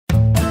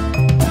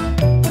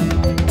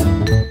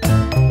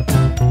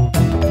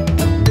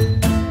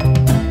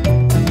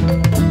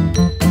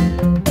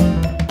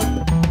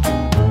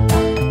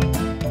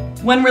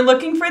When we're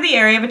looking for the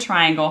area of a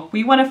triangle,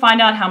 we want to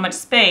find out how much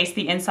space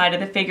the inside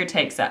of the figure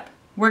takes up.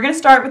 We're going to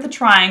start with a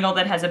triangle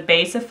that has a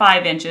base of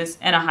 5 inches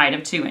and a height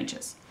of 2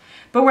 inches.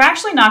 But we're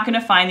actually not going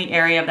to find the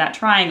area of that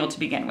triangle to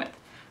begin with.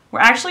 We're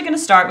actually going to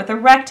start with a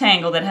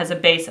rectangle that has a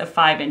base of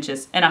 5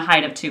 inches and a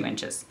height of 2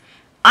 inches.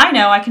 I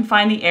know I can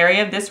find the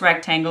area of this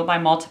rectangle by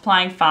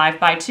multiplying 5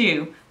 by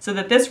 2 so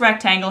that this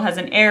rectangle has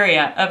an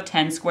area of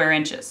 10 square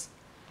inches.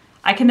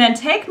 I can then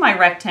take my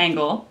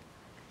rectangle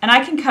and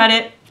I can cut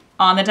it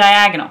on the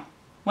diagonal.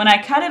 When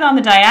I cut it on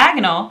the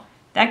diagonal,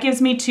 that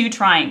gives me 2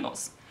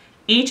 triangles.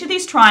 Each of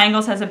these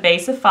triangles has a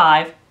base of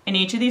 5 and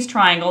each of these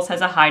triangles has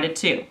a height of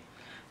 2.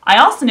 I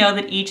also know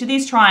that each of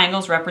these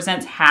triangles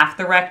represents half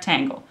the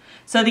rectangle.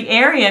 So the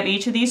area of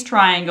each of these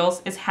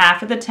triangles is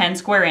half of the 10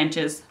 square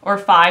inches, or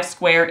 5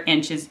 square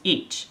inches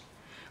each.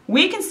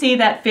 We can see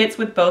that fits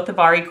with both of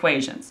our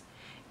equations.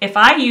 If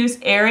I use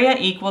area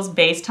equals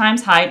base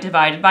times height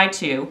divided by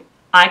 2,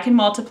 I can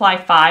multiply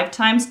 5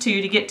 times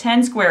 2 to get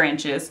 10 square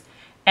inches,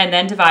 and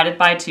then divide it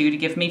by 2 to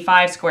give me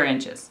 5 square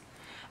inches.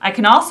 I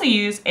can also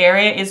use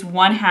area is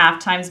 1/2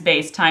 times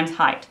base times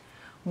height.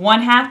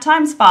 1/2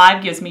 times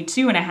 5 gives me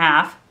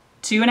 2.5.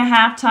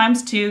 2.5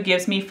 times 2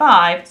 gives me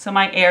 5, so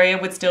my area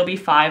would still be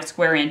 5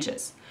 square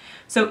inches.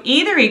 So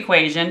either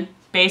equation,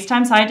 base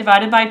times height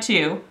divided by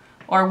 2,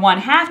 or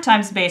 1/2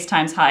 times base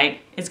times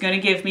height, is going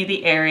to give me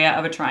the area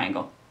of a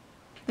triangle.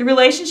 The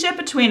relationship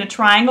between a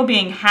triangle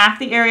being half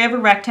the area of a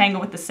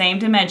rectangle with the same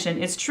dimension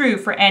is true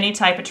for any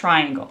type of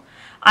triangle.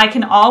 I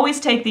can always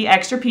take the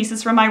extra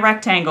pieces from my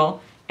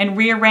rectangle and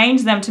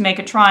rearrange them to make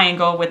a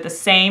triangle with the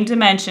same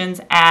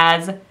dimensions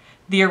as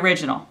the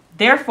original.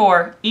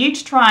 Therefore,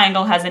 each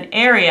triangle has an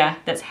area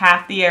that's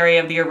half the area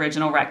of the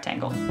original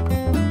rectangle.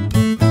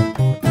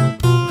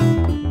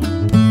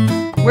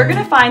 We're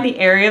going to find the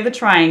area of the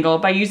triangle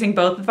by using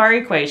both of our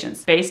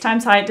equations, base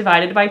times height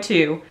divided by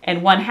 2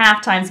 and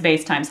 1/2 times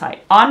base times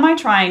height. On my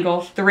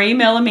triangle, 3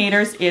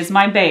 millimeters is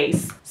my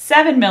base,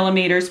 7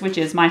 millimeters, which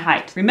is my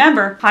height.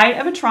 Remember, height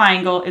of a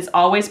triangle is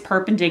always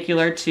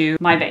perpendicular to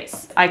my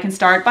base. I can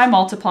start by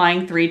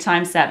multiplying 3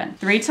 times 7.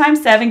 3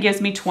 times 7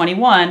 gives me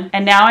 21,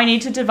 and now I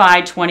need to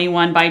divide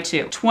 21 by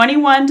 2.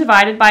 21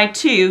 divided by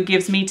 2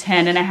 gives me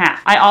 10.5.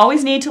 I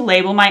always need to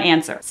label my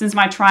answer. Since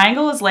my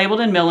triangle is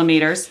labeled in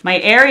millimeters, my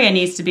area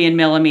needs to be in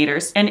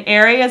millimeters, and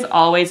area is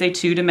always a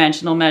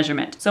 2-dimensional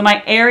measurement. So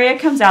my area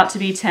comes out to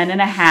be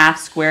 10.5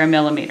 square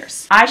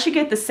millimeters. I should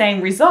get the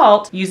same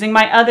result using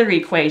my other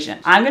equation.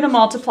 I'm going to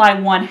multiply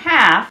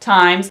 1/2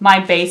 times my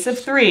base of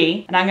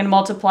 3, and I'm going to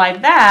multiply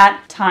that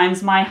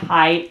times my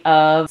height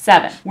of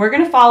 7. We're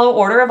going to follow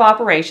order of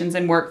operations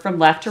and work from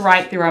left to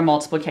right through our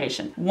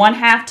multiplication.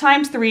 1/2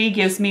 times 3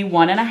 gives me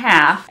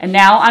 1.5, and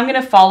now I'm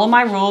going to follow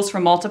my rules for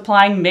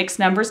multiplying mixed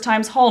numbers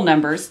times whole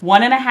numbers.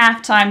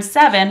 1.5 times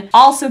 7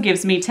 also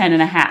gives me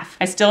 10.5.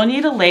 I still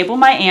need to label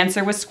my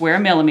answer with square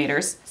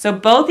millimeters, so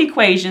both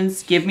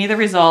equations give me the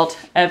result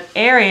of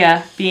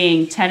area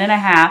being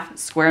 10.5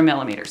 square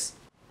millimeters.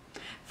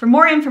 For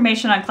more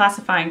information on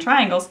classifying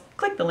triangles,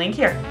 click the link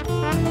here.